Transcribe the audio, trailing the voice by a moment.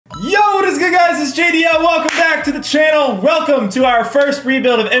Hey guys, it's JDL. Welcome back to the channel. Welcome to our first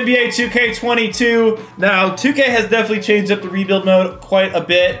rebuild of NBA 2K22. Now, 2K has definitely changed up the rebuild mode quite a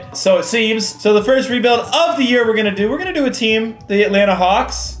bit, so it seems. So the first rebuild of the year we're gonna do a team, the Atlanta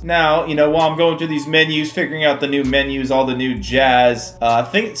Hawks. Now, you know, while I'm going through these menus, figuring out the new menus, all the new jazz,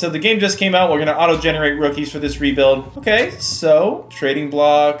 so the game just came out. We're gonna auto-generate rookies for this rebuild. Okay, so trading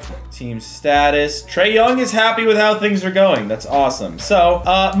block, team status. Trae Young is happy with how things are going. That's awesome. So,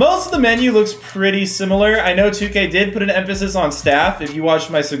 most of the menu looks pretty similar. I know 2K did put an emphasis on staff. If you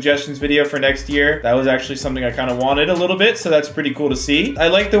watched my suggestions video for next year, that was actually something I kind of wanted a little bit, so that's pretty cool to see. I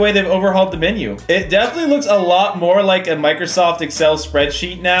like the way they've overhauled the menu. It definitely looks a lot more like a Microsoft Excel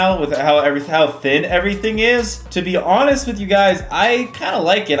spreadsheet now with how thin everything is. To be honest with you guys, I kind of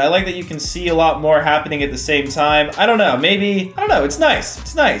like it. I like that you can see a lot more happening at the same time. I don't know, maybe, I don't know, it's nice.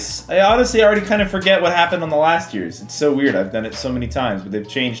 It's nice. I honestly already kind of forget what happened on the last year's. It's so weird. I've done it so many times, but they've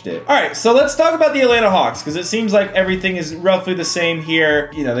changed it. All right, so let's talk about the Atlanta Hawks, because it seems like everything is roughly the same here.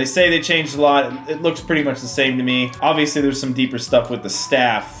 You know, they say they changed a lot. It looks pretty much the same to me. Obviously, there's some deeper stuff with the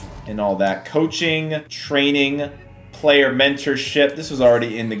staff and all that. Coaching, training, player mentorship. This was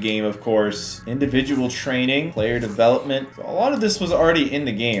already in the game, of course. Individual training, player development. A lot of this was already in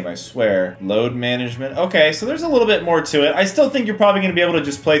the game, I swear. Load management. Okay, so there's a little bit more to it. I still think you're probably going to be able to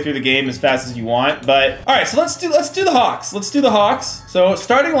just play through the game as fast as you want, but all right, so let's do the Hawks. Let's do the Hawks. So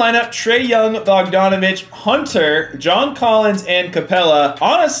starting lineup, Trae Young, Bogdanovich, Hunter, John Collins, and Capella.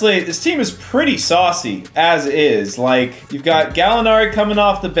 Honestly, this team is pretty saucy as is. Like, you've got Gallinari coming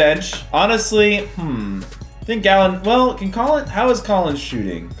off the bench. Honestly, I think how is Collins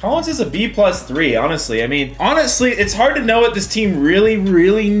shooting? Collins is a B+3, honestly. I mean, honestly, it's hard to know what this team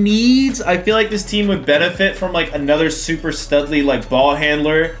really needs. I feel like this team would benefit from like another super studly like ball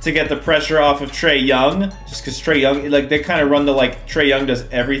handler to get the pressure off of Trae Young. Just because Trae Young, like they kind of run the like Trae Young does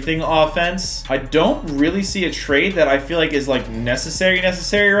everything offense. I don't really see a trade that I feel like is like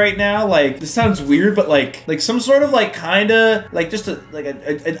necessary right now. Like, this sounds weird, but like some sort of like kinda like just an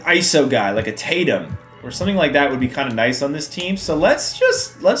ISO guy, like a Tatum, or something like that would be kind of nice on this team. So let's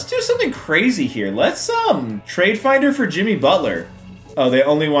do something crazy here. Let's trade finder for Jimmy Butler. Oh, they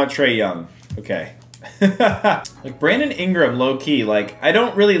only want Trae Young. Okay. Like Brandon Ingram, low-key. Like, I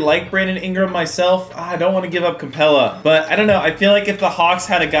don't really like Brandon Ingram myself. I don't want to give up Capella, but I don't know. I feel like if the Hawks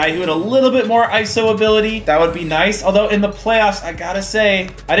had a guy who had a little bit more ISO ability, that would be nice. Although in the playoffs, I gotta say,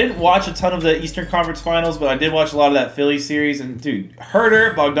 I didn't watch a ton of the Eastern Conference Finals, but I did watch a lot of that Philly series. And dude,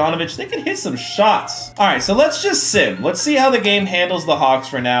 Herter, Bogdanovich, they can hit some shots. All right, so let's just sim. Let's see how the game handles the Hawks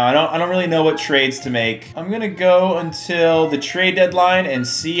for now. I don't really know what trades to make. I'm gonna go until the trade deadline and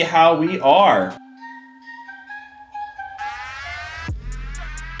see how we are.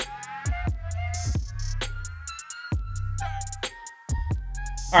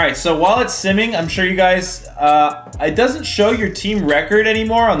 All right, so while it's simming, I'm sure you guys, it doesn't show your team record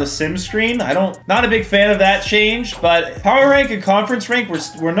anymore on the sim screen. Not a big fan of that change, but power rank and conference rank,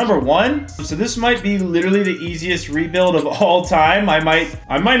 we're number 1. So this might be literally the easiest rebuild of all time. I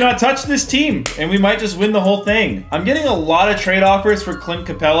might not touch this team and we might just win the whole thing. I'm getting a lot of trade offers for Clint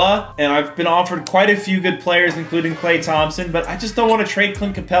Capella, and I've been offered quite a few good players, including Klay Thompson, but I just don't want to trade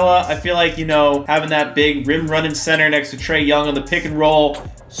Clint Capella. I feel like, you know, having that big rim running center next to Trae Young on the pick and roll,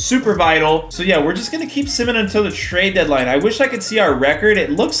 super vital. So yeah, we're just gonna keep simming until the trade deadline. I wish I could see our record. It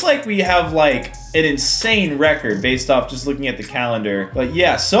looks like we have like an insane record based off just looking at the calendar. But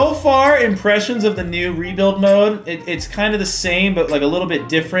yeah, so far, impressions of the new rebuild mode, it's kind of the same, but like a little bit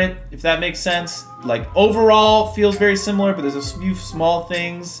different, if that makes sense. Like overall feels very similar, but there's a few small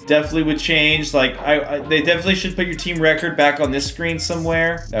things definitely would change. Like they definitely should put your team record back on this screen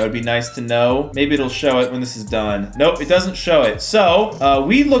somewhere. That would be nice to know. Maybe it'll show it when this is done. Nope, it doesn't show it. So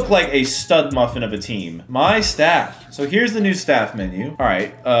we look like a stud muffin of a team. My staff. So here's the new staff menu. All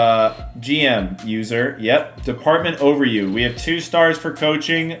right, GM user. Yep, department overview. We have 2 stars for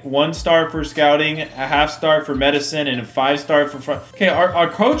coaching, 1 star for scouting, a half star for medicine, and a 5-star for front. Okay, our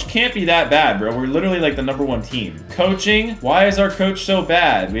coach can't be that bad, bro. We're literally like the #1 team. Coaching. Why is our coach so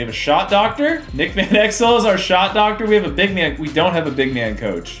bad? We have a shot doctor. Nick Van Exel is our shot doctor. We have a big man. We don't have a big man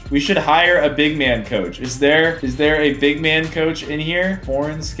coach. We should hire a big man coach. Is there a big man coach in here?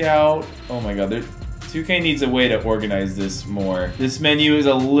 Foreign scout. Oh my God. 2K needs a way to organize this more. This menu is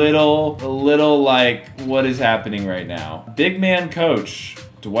a little like, what is happening right now? Big man coach.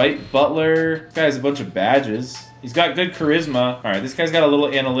 Dwight Butler. This guy has a bunch of badges. He's got good charisma. All right, this guy's got a little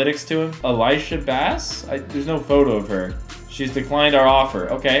analytics to him. Elisha Bass? There's no photo of her. She's declined our offer.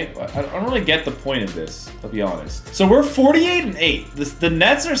 Okay, I don't really get the point of this, to be honest. So we're 48-8. The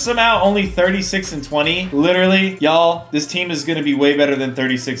Nets are somehow only 36-20. Literally, y'all, this team is gonna be way better than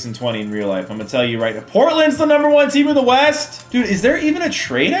 36-20 in real life. I'm gonna tell you right now. Portland's the #1 team in the West. Dude, is there even a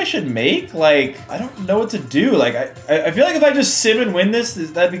trade I should make? Like, I don't know what to do. Like, I feel like if I just sim and win this,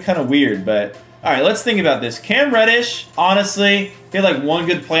 that'd be kind of weird, but... All right, let's think about this. Cam Reddish, honestly, he had like one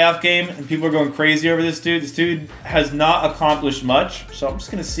good playoff game, and people are going crazy over this dude. This dude has not accomplished much, so I'm just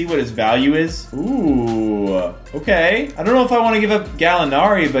going to see what his value is. Ooh, okay. I don't know if I want to give up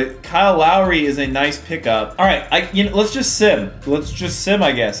Gallinari, but Kyle Lowry is a nice pickup. All right, let's just sim. Let's just sim,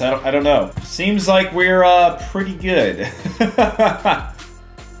 I guess. I don't know. Seems like we're pretty good.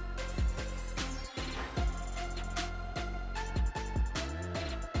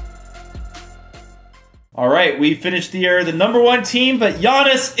 All right, we finished the year the #1 team, but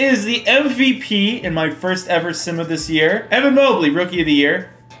Giannis is the MVP in my first ever sim of this year. Evan Mobley, Rookie of the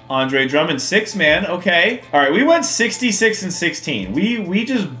Year. Andre Drummond, 6-man, okay. All right, we went 66-16. We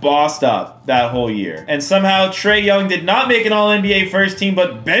just bossed up that whole year. And somehow Trae Young did not make an All-NBA first team,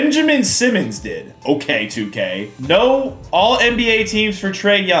 but Benjamin Simmons did. Okay, 2K. No All-NBA teams for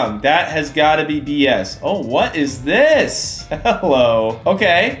Trae Young. That has got to be BS. Oh, what is this? Hello.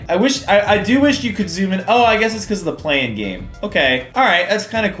 Okay. I do wish you could zoom in. Oh, I guess it's because of the play-in game. Okay. All right, that's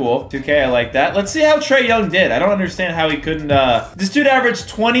kind of cool. 2K, I like that. Let's see how Trae Young did. I don't understand how he couldn't, this dude averaged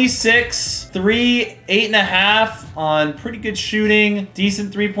 26, 3, 8.5 on pretty good shooting,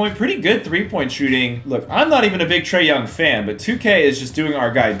 decent pretty good three-point shooting. Look, I'm not even a big Trae Young fan, but 2K is just doing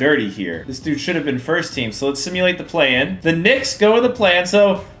our guy dirty here. This dude should have been first team, so let's simulate the play-in. The Knicks go with the play-in,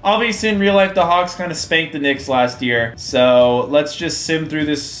 so obviously in real life, the Hawks kind of spanked the Knicks last year, so let's just sim through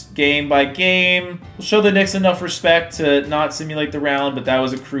this game by game. We'll show the Knicks enough respect to not simulate the round, but that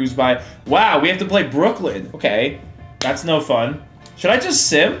was a cruise by. Wow, we have to play Brooklyn. Okay, that's no fun. Should I just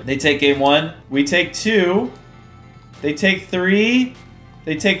sim? They take game 1. We take 2. They take 3.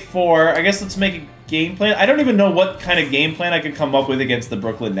 They take 4. I guess let's make a game plan. I don't even know what kind of game plan I could come up with against the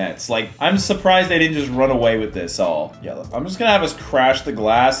Brooklyn Nets. Like, I'm surprised they didn't just run away with this all. Yeah, I'm just gonna have us crash the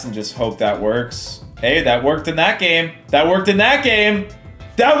glass and just hope that works. Hey, that worked in that game. That worked in that game.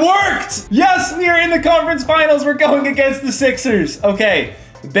 That worked! Yes, we are in the conference finals. We're going against the Sixers. Okay.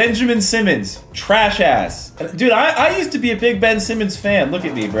 Benjamin Simmons, trash ass. Dude, I used to be a big Ben Simmons fan. Look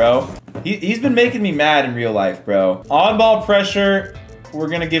at me, bro. He's been making me mad in real life, bro. On-ball pressure. We're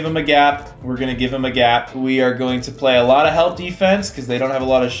going to give him a gap. We're going to give him a gap. We are going to play a lot of help defense because they don't have a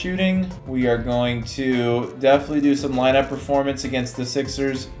lot of shooting. We are going to definitely do some lineup performance against the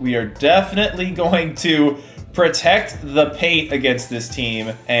Sixers. We are definitely going to protect the paint against this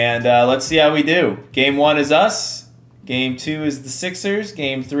team. And let's see how we do. Game 1 is us. Game 2 is the Sixers.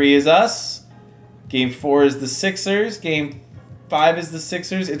 Game 3 is us. Game 4 is the Sixers. Game 5 is the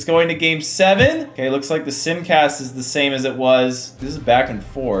Sixers. It's going to game 7. Okay, looks like the simcast is the same as it was. This is back and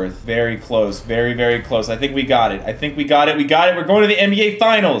forth. Very close. Very, very close. I think we got it. I think we got it. We got it. We're going to the NBA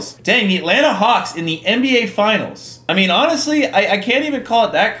Finals. Dang, the Atlanta Hawks in the NBA Finals. I mean, honestly, I can't even call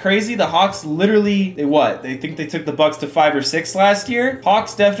it that crazy. The Hawks literally, they think they took the Bucks to 5 or 6 last year.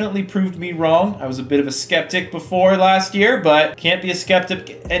 Hawks definitely proved me wrong. I was a bit of a skeptic before last year, but can't be a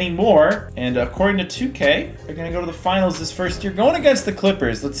skeptic anymore. And according to 2K, they're going to go to the finals this first year. Going against the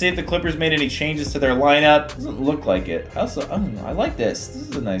Clippers. Let's see if the Clippers made any changes to their lineup. Doesn't look like it. Also, I like this. This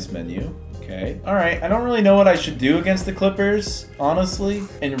is a nice menu. Okay. All right. I don't really know what I should do against the Clippers, honestly.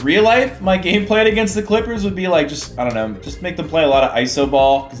 In real life, my game plan against the Clippers would be like just, I don't know, just make them play a lot of ISO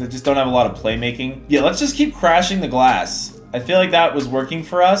ball because they just don't have a lot of playmaking. Yeah, let's just keep crashing the glass. I feel like that was working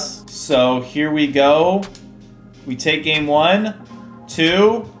for us. So here we go. We take game 1,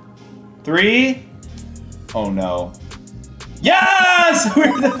 2, 3. Oh no. Yes!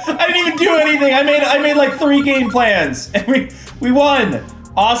 I didn't even do anything. I made like 3 game plans and we won.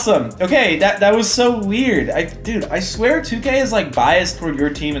 Awesome. Okay, that was so weird. Dude, I swear 2K is like biased toward your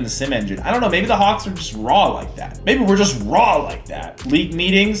team in the sim engine. I don't know, maybe the Hawks are just raw like that. Maybe we're just raw like that. League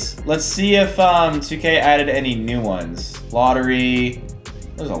meetings. Let's see if 2K added any new ones. Lottery.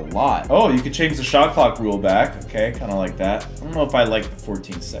 There's a lot. Oh, you could change the shot clock rule back. Okay, kind of like that. I don't know if I like the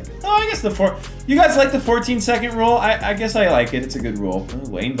 14-second. Oh, I guess you guys like the 14-second rule? I guess I like it. It's a good rule.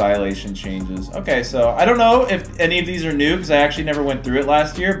 Ooh, lane violation changes. Okay, so I don't know if any of these are new because I actually never went through it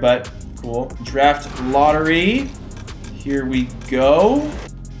last year, but cool. Draft lottery. Here we go.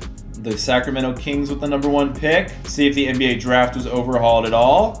 the Sacramento Kings with the #1 pick. See if the NBA draft was overhauled at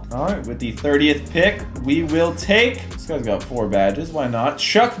all. All right, with the 30th pick, we will take, this guy's got 4 badges, why not?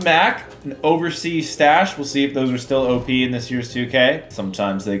 Chuck Mack, an overseas stash. We'll see if those are still OP in this year's 2K.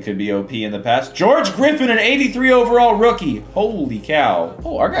 Sometimes they could be OP in the past. George Griffin, an 83 overall rookie. Holy cow.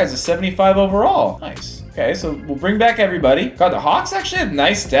 Oh, our guy's a 75 overall. Nice. Okay, so we'll bring back everybody. God, the Hawks actually have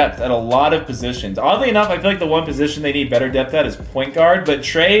nice depth at a lot of positions. Oddly enough, I feel like the one position they need better depth at is point guard, but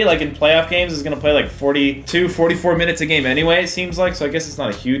Trey, like in playoff games, is going to play like 42, 44 minutes a game anyway, it seems like, so I guess it's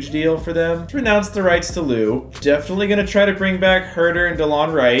not a huge deal for them. Let's renounce the rights to Lou. Definitely going to try to bring back Herter and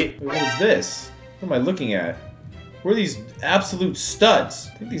DeLon Wright. What is this? What am I looking at? Who are these absolute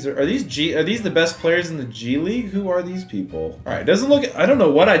studs? I think these are these the best players in the G League? Who are these people? All right, doesn't look, I don't know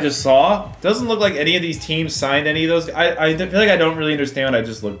what I just saw. Doesn't look like any of these teams signed any of those. I feel like I don't really understand what I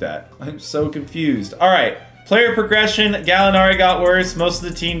just looked at. I'm so confused. All right. Player progression, Gallinari got worse. Most of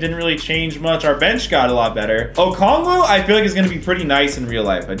the team didn't really change much. Our bench got a lot better. Okongwu, I feel like is going to be pretty nice in real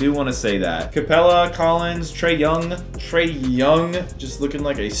life. I do want to say that. Capella, Collins, Trey Young, just looking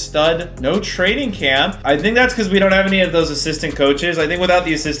like a stud. No training camp. I think that's because we don't have any of those assistant coaches. I think without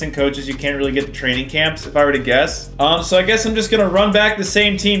the assistant coaches, you can't really get the training camps, if I were to guess. So I guess I'm just going to run back the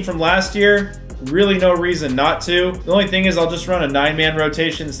same team from last year. Really no reason not to. The only thing is I'll just run a 9-man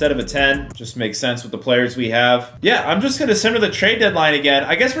rotation instead of a 10. Just makes sense with the players we have. Yeah, I'm just gonna simmer the trade deadline again.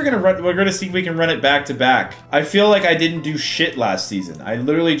 I guess we're gonna see if we can run it back to back. I feel like I didn't do shit last season. I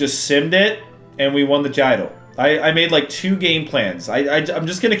literally just simmed it and we won the title. I made like 2 game plans. I'm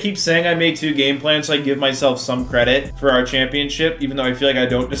just going to keep saying I made 2 game plans so I give myself some credit for our championship, even though I feel like I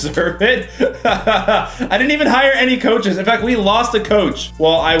don't deserve it. I didn't even hire any coaches. In fact, we lost a coach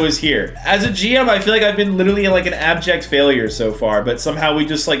while I was here. As a GM, I feel like I've been literally like an abject failure so far, but somehow we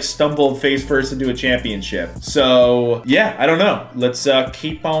just like stumbled face first into a championship. So yeah, I don't know. Let's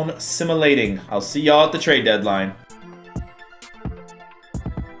keep on simulating. I'll see y'all at the trade deadline.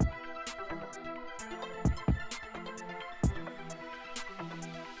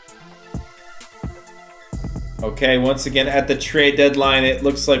 Okay, once again at the trade deadline, it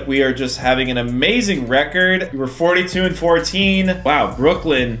looks like we are just having an amazing record. We were 42-14. Wow,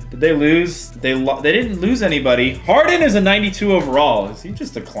 Brooklyn, did they lose? They didn't lose anybody. Harden is a 92 overall. Is he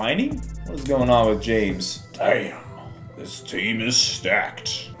just declining? What is going on with James? Damn, this team is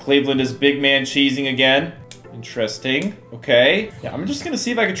stacked. Cleveland is big man cheesing again. Interesting. Okay. Yeah, I'm just gonna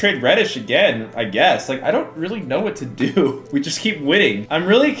see if I can trade Reddish again, I guess. Like, I don't really know what to do. We just keep winning. I'm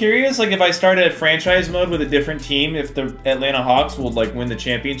really curious, like, if I started a franchise mode with a different team, if the Atlanta Hawks will, like, win the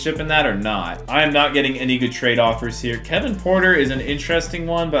championship in that or not. I am not getting any good trade offers here. Kevin Porter is an interesting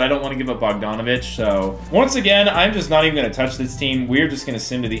one, but I don't want to give up Bogdanovich. So, once again, I'm just not even gonna touch this team. We're just gonna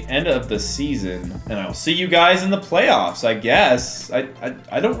sim to the end of the season. And I'll see you guys in the playoffs, I guess.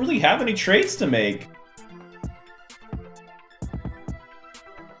 I don't really have any trades to make.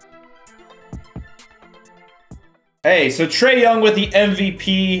 Hey, so Trey Young with the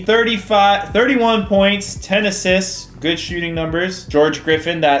MVP, 31 points, 10 assists, good shooting numbers. George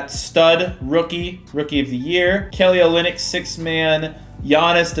Griffin, that stud rookie of the year. Kelly Olynyk, 6-man.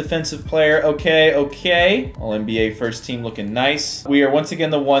 Giannis, defensive player, okay. All NBA first team looking nice. We are once again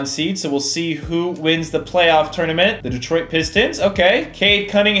the 1 seed, so we'll see who wins the playoff tournament. The Detroit Pistons, okay.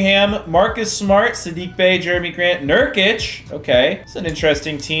 Cade Cunningham, Marcus Smart, Sadiq Bey, Jeremy Grant, Nurkic, okay. It's an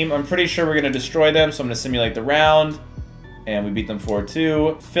interesting team. I'm pretty sure we're going to destroy them, so I'm going to simulate the round. And we beat them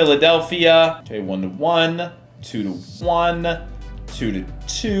 4-2. Philadelphia, okay, 1-1, 2-1.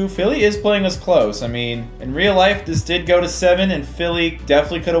 2-2. Philly is playing us close. I mean, in real life, this did go to 7, and Philly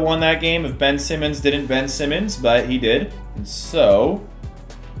definitely could have won that game if Ben Simmons didn't Ben Simmons, but he did. And so,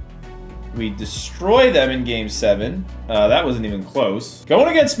 we destroy them in Game 7. That wasn't even close. Going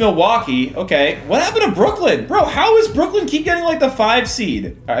against Milwaukee. Okay, what happened to Brooklyn? Bro, how is Brooklyn keep getting like the 5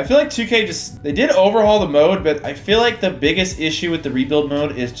 seed? I feel like 2K just, they did overhaul the mode, but I feel like the biggest issue with the rebuild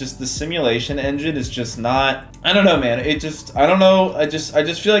mode is just the simulation engine is just not, I don't know, man. It just, I don't know. I just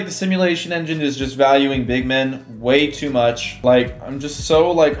feel like the simulation engine is just valuing big men way too much. Like, I'm just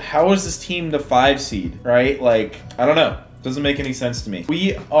so like, how is this team the 5 seed, right? Like, I don't know. Doesn't make any sense to me.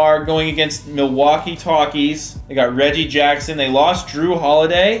 We are going against Milwaukee Talkies. They got Reggie Jackson. They lost Drew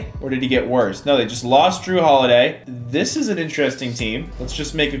Holiday. Or did he get worse? No, they just lost Drew Holiday. This is an interesting team. Let's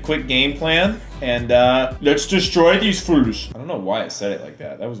just make a quick game plan. And let's destroy these fools. I don't know why I said it like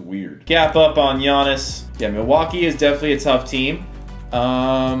that. That was weird. Gap up on Giannis. Yeah, Milwaukee is definitely a tough team.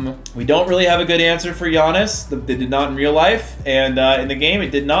 We don't really have a good answer for Giannis. They did not in real life, and in the game,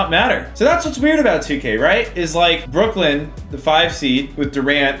 it did not matter. So that's what's weird about 2K, right? Is like Brooklyn, the 5 seed, with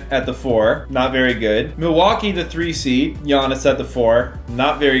Durant at the 4, not very good. Milwaukee, the 3 seed, Giannis at the 4,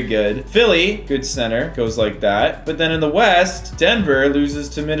 not very good. Philly, good center, goes like that. But then in the West, Denver loses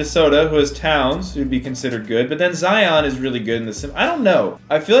to Minnesota, who has Towns, who'd be considered good. But then Zion is really good in the sim. I don't know.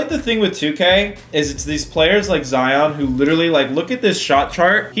 I feel like the thing with 2K is it's these players like Zion who literally, like, look at this shot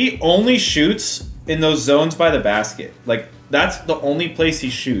chart. He only shoots in those zones by the basket. Like, that's the only place he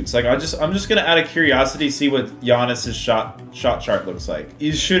shoots. Like, I'm just gonna, out of curiosity, see what Giannis's shot chart looks like.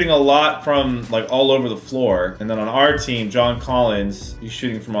 He's shooting a lot from, like, all over the floor. And then on our team, John Collins, he's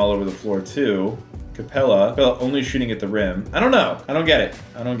shooting from all over the floor too. Capella only shooting at the rim. I don't know. I don't get it.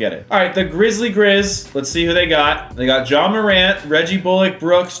 I don't get it. All right, the Grizzly Grizz. Let's see who they got. They got John Morant, Reggie Bullock,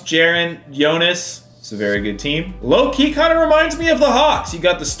 Brooks, Jaren, Jonas. It's a very good team. Low-key kind of reminds me of the Hawks. You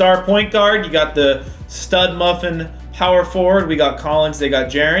got the star point guard. You got the stud muffin power forward. We got Collins. They got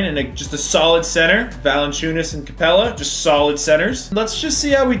Jaren. And just a solid center. Valanciunas and Capella. Just solid centers. Let's just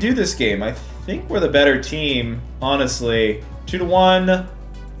see how we do this game. I think we're the better team, honestly. 2-1,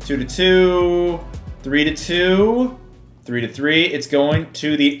 2-2, 3-2, 3-3. It's going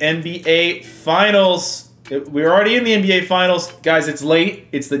to the NBA Finals. We're already in the NBA Finals. Guys, it's late.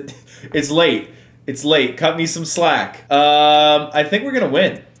 It's late. It's late. Cut me some slack. I think we're gonna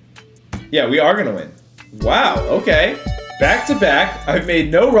win. Yeah, we are gonna win. Wow, okay. Back to back. I've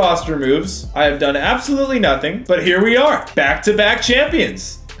made no roster moves. I have done absolutely nothing, but here we are. Back to back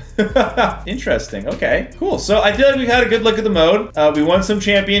champions. Interesting, okay, cool. So I feel like we've had a good look at the mode. We won some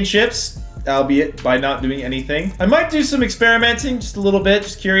championships, albeit by not doing anything. I might do some experimenting, just a little bit,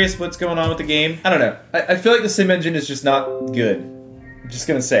 just curious what's going on with the game. I don't know. I feel like the sim engine is just not good. I'm just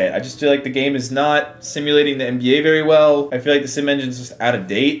gonna say it. I just feel like the game is not simulating the NBA very well. I feel like the sim engine is just out of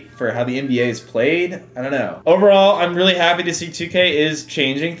date for how the NBA is played. I don't know. Overall, I'm really happy to see 2K is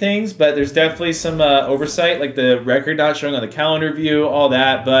changing things, but there's definitely some oversight, like the record not showing on the calendar view, all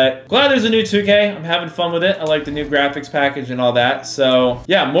that. But glad there's a new 2K. I'm having fun with it. I like the new graphics package and all that. So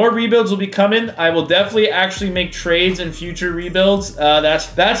yeah, more rebuilds will be coming. I will definitely actually make trades in future rebuilds.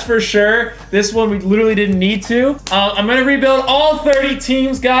 That's for sure. This one we literally didn't need to. I'm gonna rebuild all 30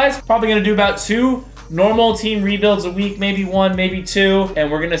 teams, guys. Probably gonna do about 2 normal team rebuilds a week, maybe 1, maybe 2, and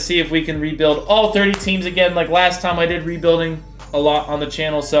we're gonna see if we can rebuild all 30 teams again, like last time I did rebuilding a lot on the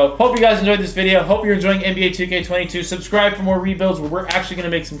channel. So hope you guys enjoyed this video. Hope you're enjoying NBA 2K22. Subscribe for more rebuilds where we're actually gonna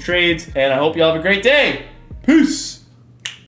make some trades, and I hope you all have a great day. Peace.